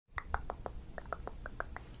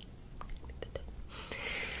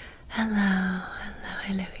Hello, hello,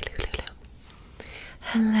 hello, hello, hello.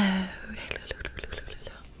 Hello, hello, hello, hello,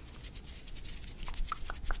 hello.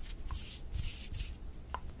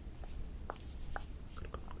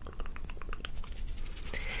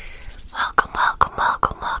 Welcome, welcome,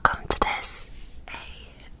 welcome, welcome to this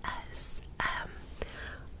ASMR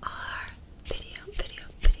video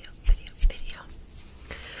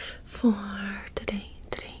for today's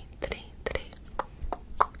video.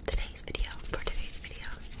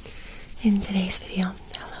 In today's video,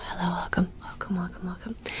 hello, welcome.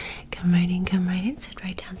 Come right in, sit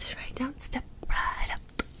right down, step right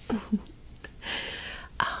up.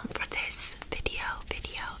 For this video,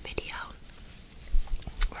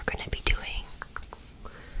 we're going to be doing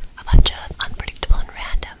a bunch of unpredictable and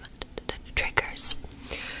random triggers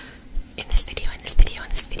in this video,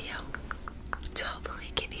 to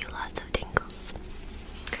hopefully give you lots of tingles.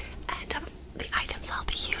 And the items I'll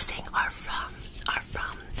be using are from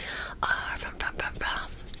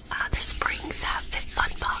the spring fabfit fun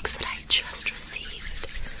box that I just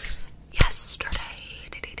received yesterday.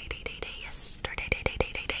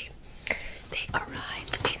 They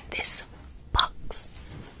arrived in this box.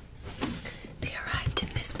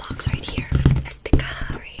 Right here.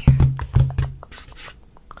 Alysaa right here.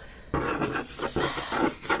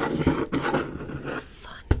 Fabfit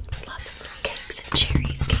fun. Lots of cakes and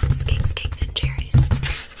cherries. Cakes and cherries.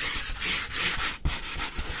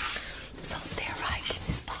 So they arrived in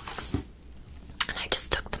this box, and I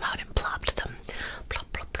just took them out and plopped them.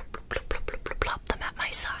 Plop them at my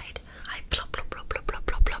side. I plop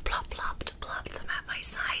them at my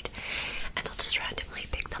side, and I'll just randomly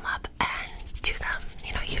pick them up and do them,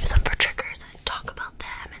 use them for triggers and talk about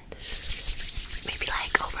them and maybe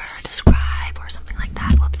over describe or something like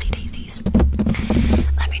that. Whoopsie daisies.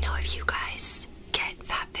 Let me know if you guys get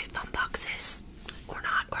fabfit fun boxes or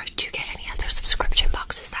not, or if you get any other subscription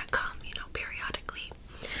boxes that come, periodically.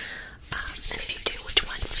 And if you do, which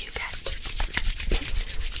ones do you get?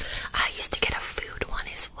 I used to get a food one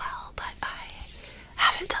as well, but I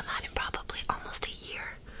haven't done that in probably almost a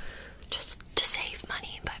year, just to save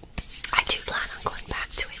money, but I do plan on going back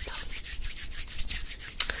to it though.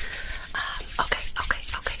 Okay.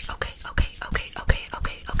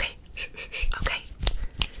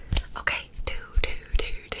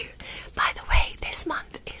 By the way, this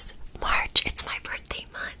month is March. It's my birthday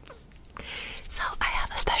month. So I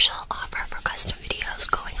have a special offer for custom videos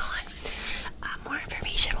going on. More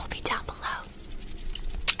information will be down below.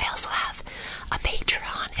 I also have a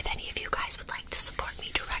Patreon if any of you guys would like to support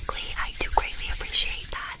me directly. I do greatly appreciate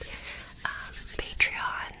that.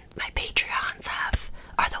 My Patreons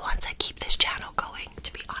are the ones that keep this channel going,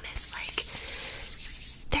 to be honest.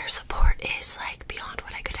 Their support is beyond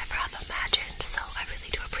what I could ever have imagined. So I really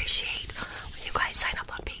do appreciate when you guys sign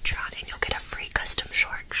up on Patreon, and you'll get a free custom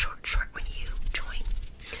short when you join,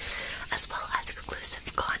 as well as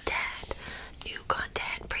exclusive content, new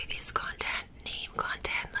content, previous content, name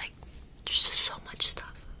content, there's just so much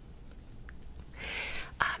stuff.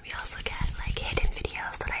 You also get hidden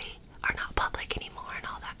videos that are not public anymore and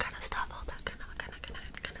all that kind of stuff,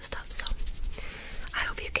 So I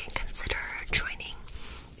hope you can consider joining,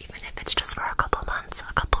 even if it's just for a couple months,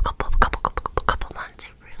 couple months.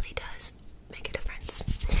 It really does make a difference.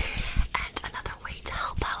 And another way to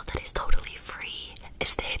help out that is totally free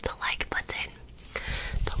is to hit the like button.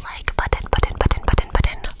 The like button.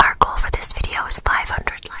 Our goal for this video is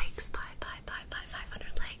 500 likes.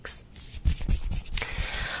 500 likes.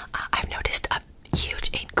 I've noticed a huge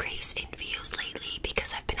increase in views lately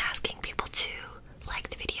because I've been asking people to like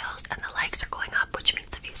the videos, and the likes are going up, which means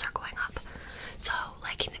the views are going up. So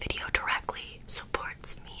liking the video directly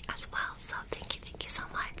supports me as well. So thank you so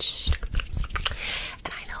much.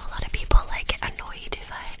 And I know a lot of people get annoyed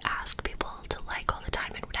if I ask people to like all the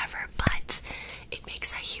time and whatever, but it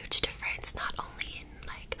makes a huge difference, not only in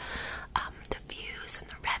the views and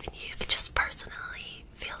the revenue. It just personally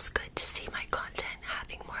feels good to see my content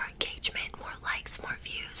having more engagement, more likes, more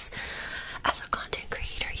views. As a content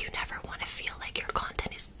creator, you never want to feel like your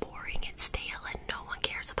content is boring and stale and no one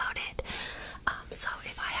cares about it. So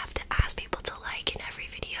if I have to ask people to like in every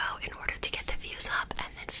video in order to get the views up and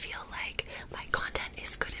then feel like my content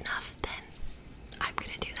is good enough, then I'm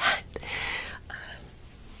gonna do that.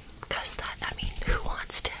 Because who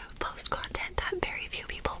wants to post content that very few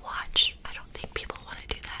people watch? I don't think people want to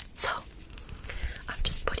do that. So I'm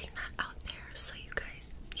just putting that out there so you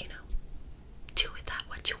guys, do with that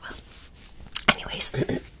what you will. Anyways,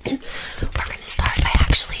 we're gonna start.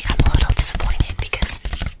 I'm a little disappointed because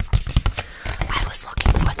I was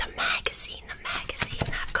looking for the magazine that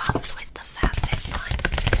comes with the fabfit fun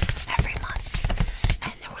every month,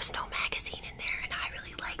 and there was no magazine in there, and I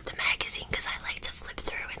really like the magazine.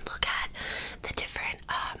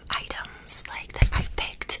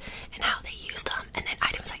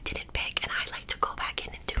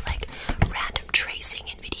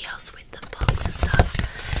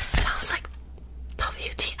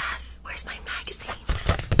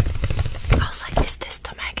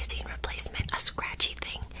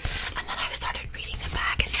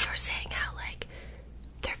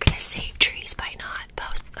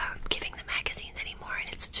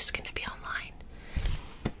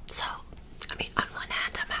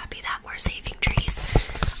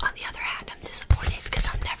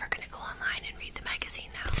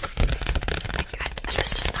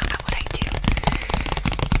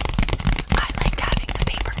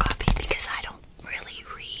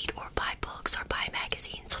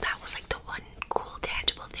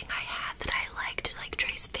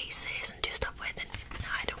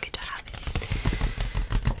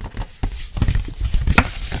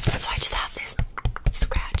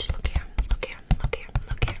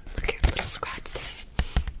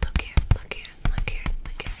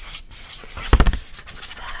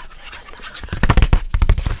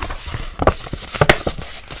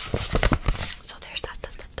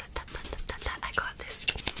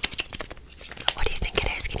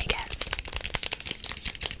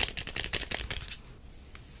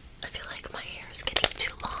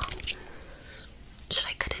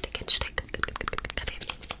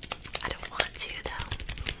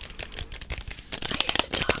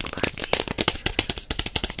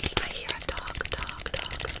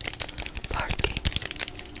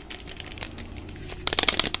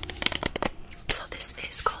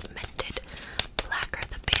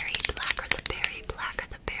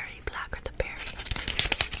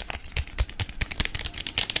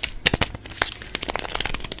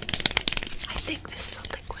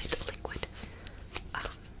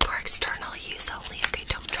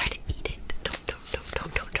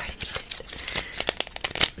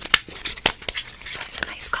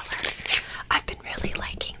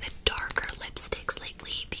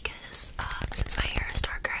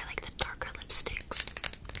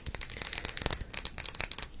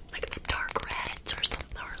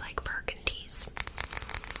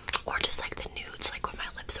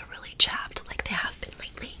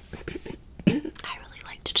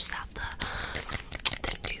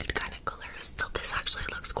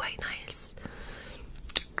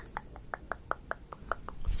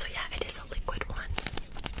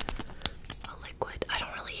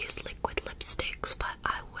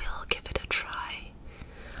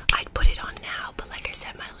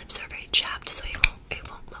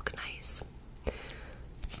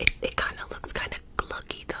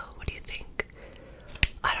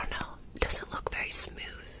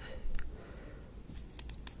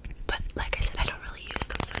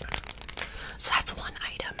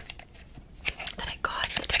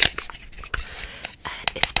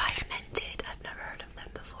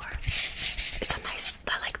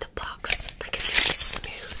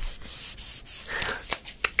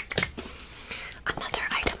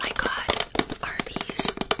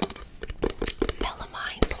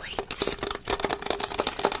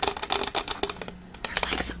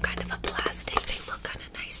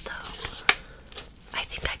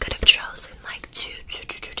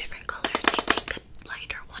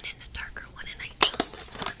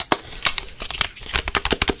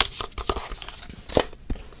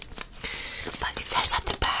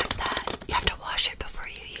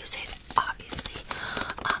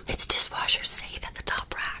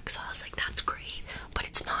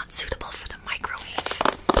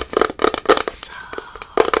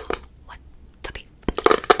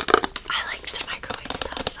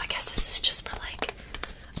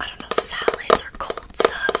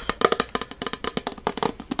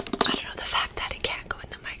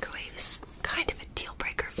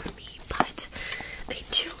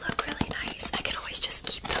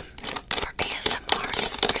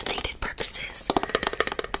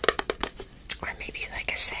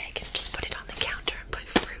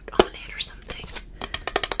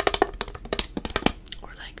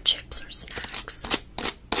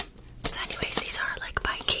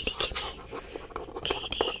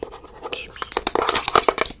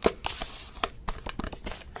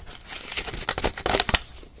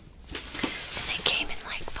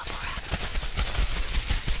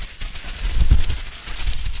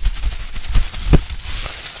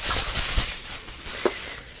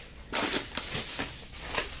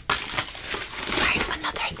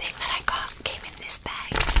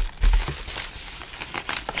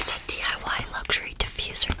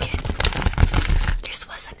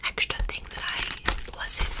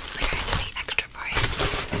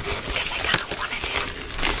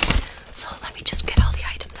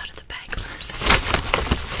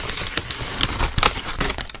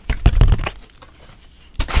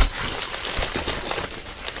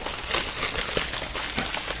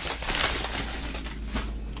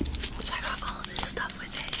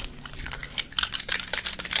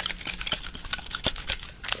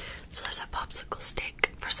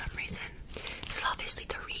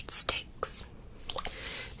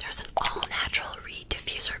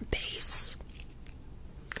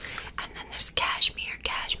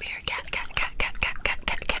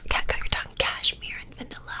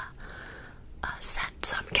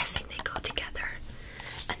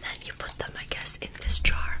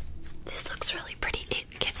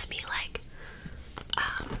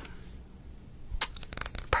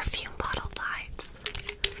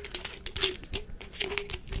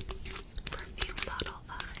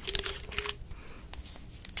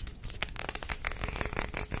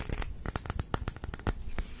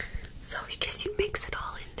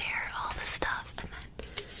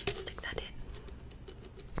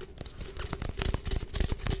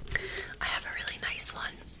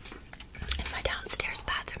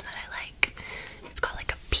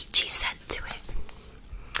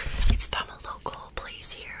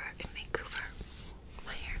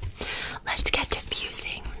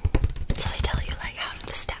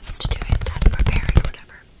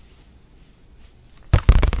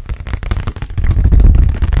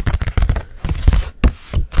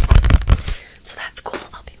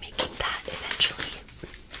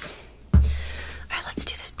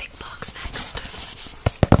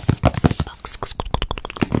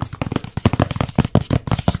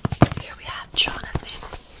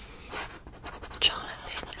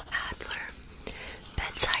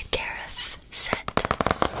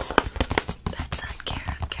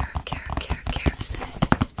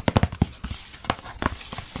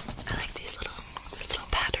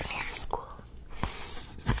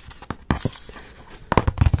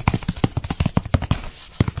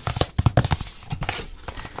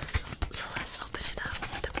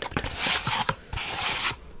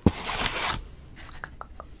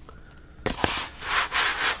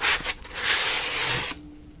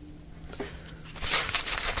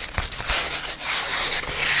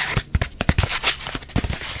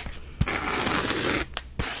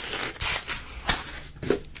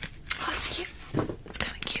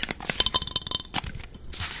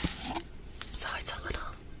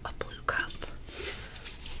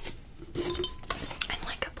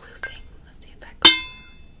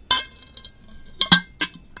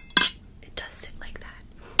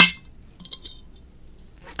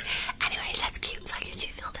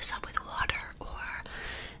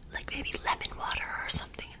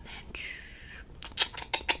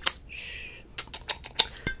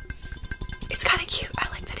 It's kind of cute. I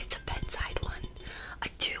like that it's a bedside one. I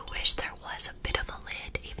do wish there was a bit of a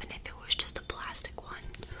lid, even if it was just a plastic one.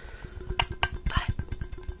 But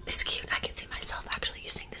it's cute. I can see myself actually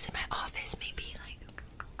using this in my office, maybe. Like,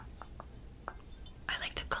 I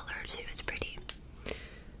like the color too. It's pretty.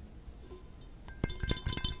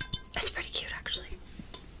 It's pretty cute, actually.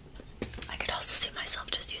 I could also see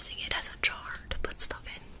myself just using it as a jar to put stuff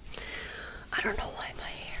in. I don't know why my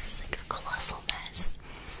hair is like a colossal mess.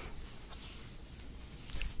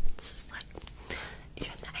 It's just like,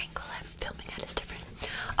 even the angle I'm filming at is different.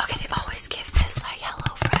 Okay, they always give this like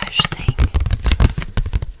Hello Fresh thing.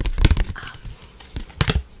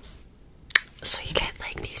 So you get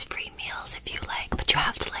like these free meals if you like, but you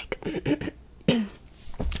have to like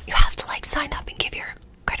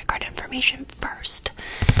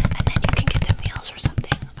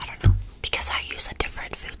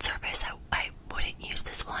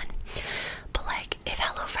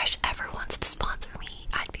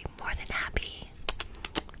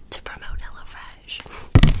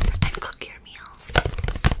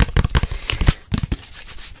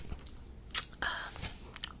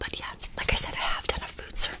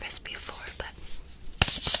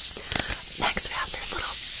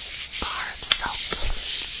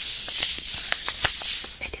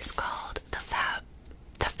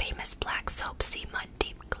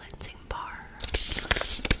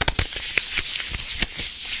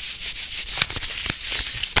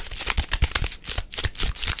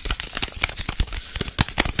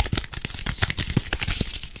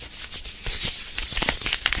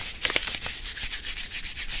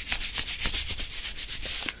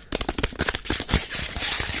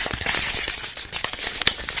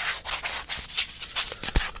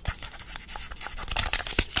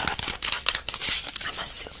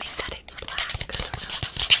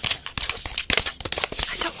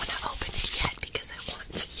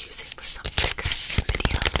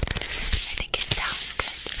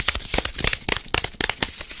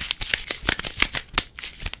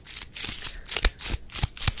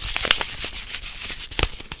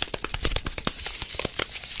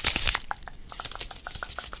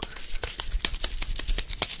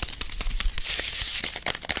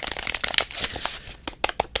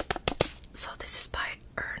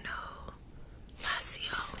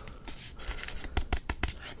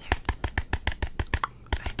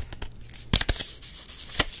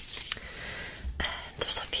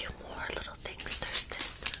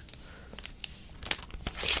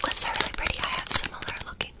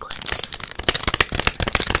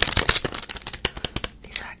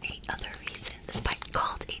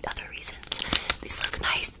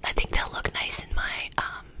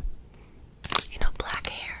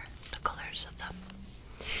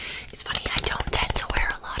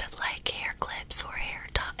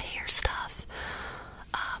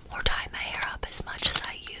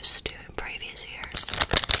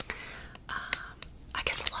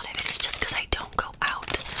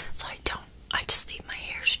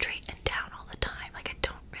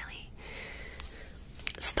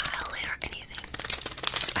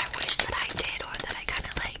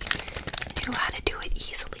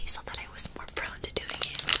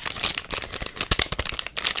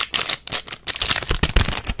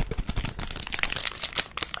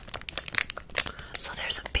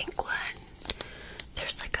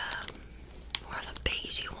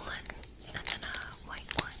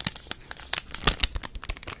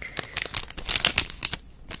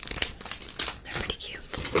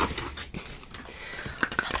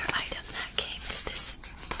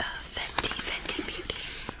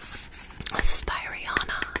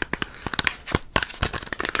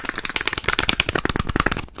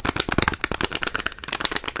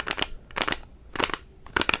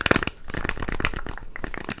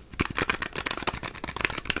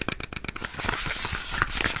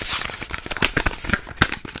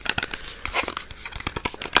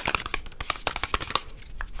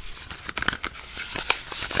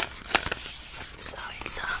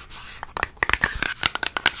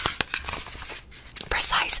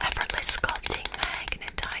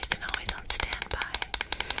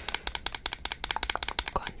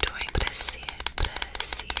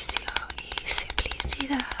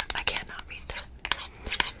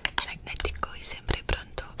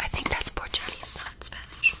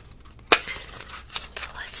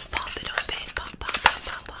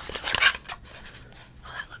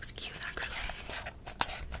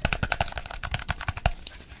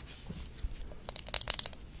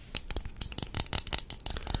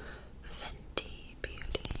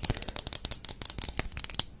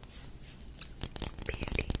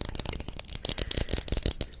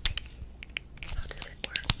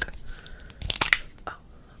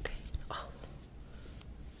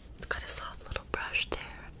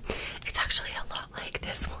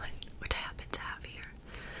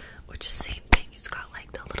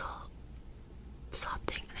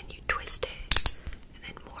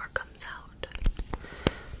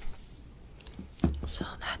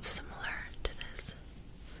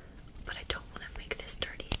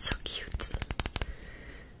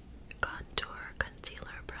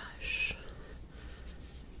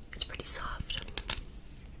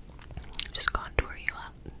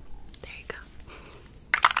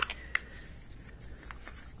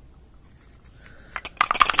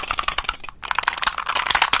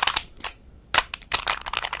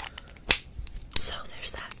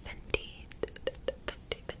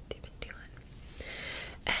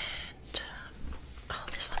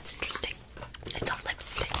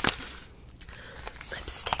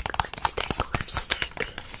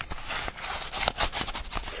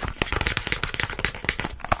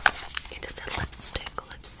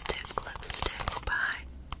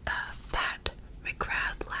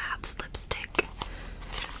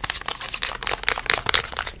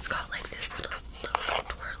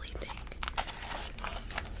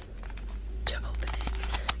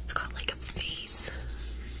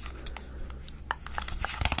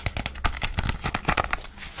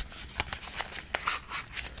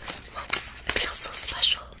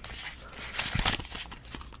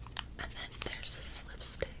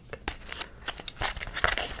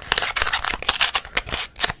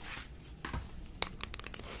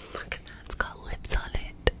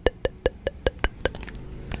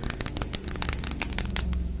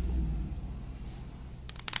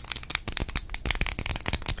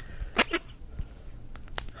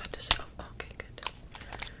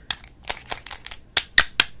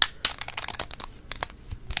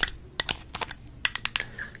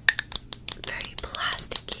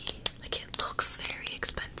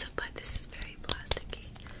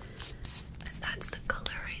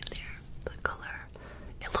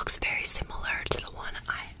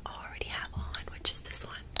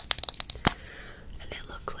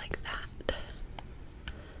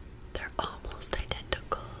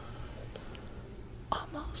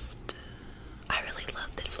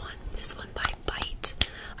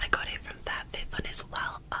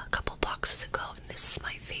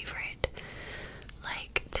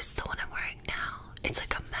It's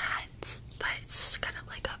like a matte, but it's just kind of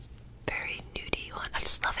like a very nudie one. I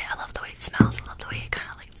just love it. I love the way it smells. I love the way it kind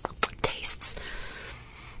of like tastes.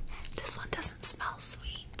 This one doesn't smell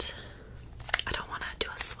sweet. I don't want to do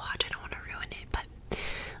a swatch. I don't want to ruin it, but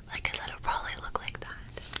like I said, it'll probably look like that.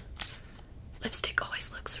 Lipstick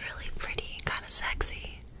always looks really pretty and kind of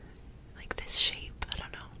sexy. Like this shape. I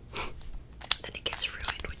don't know. Then it gets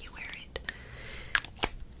ruined when you wear it.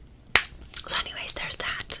 So anyways, there's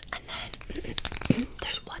that. And then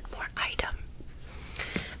there's one more item.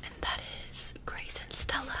 And that is Grace and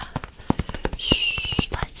Stella. Shh,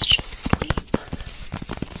 let's just sleep.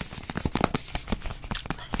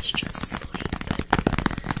 Let's just sleep.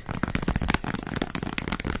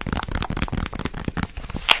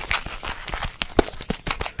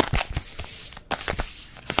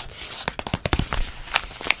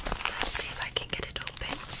 Let's see if I can get it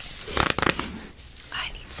open.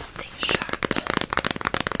 I need something sharp.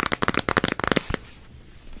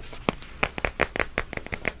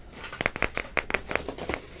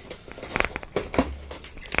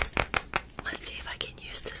 Let's see if I can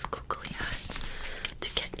use this googly eye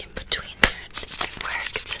to get in between there and it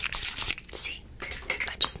worked. See,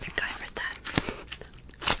 I just MacGyvered that.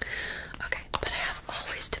 Okay, but I have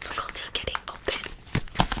always difficulty getting open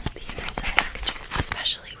these types of packages,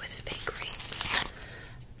 especially with fake rings,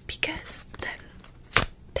 because then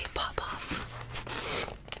they pop off.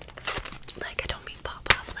 Like, I don't mean pop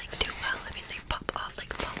off like do well, I mean they pop off like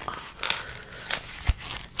pop off.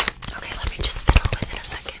 Okay, let me just fiddle with it a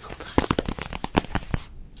second, hold on.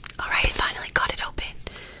 Alright, I finally got it open.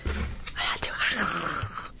 I had to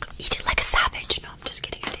eat it like a savage. No, I'm just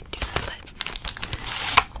kidding, I didn't do that, but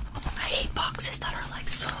I hate boxes that are like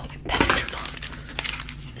so impenetrable.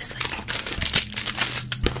 It's like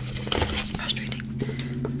frustrating.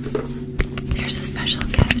 There's a special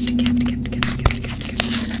gift.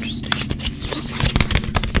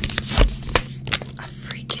 A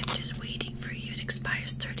free gift is waiting for you. It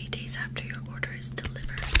expires 30 days after your order is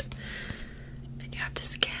delivered. And you have to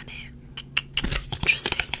scan it.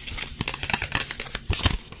 Interesting.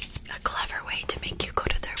 A clever way to make you go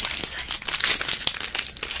to their website.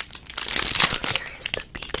 So here is the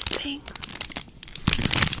beaded thing.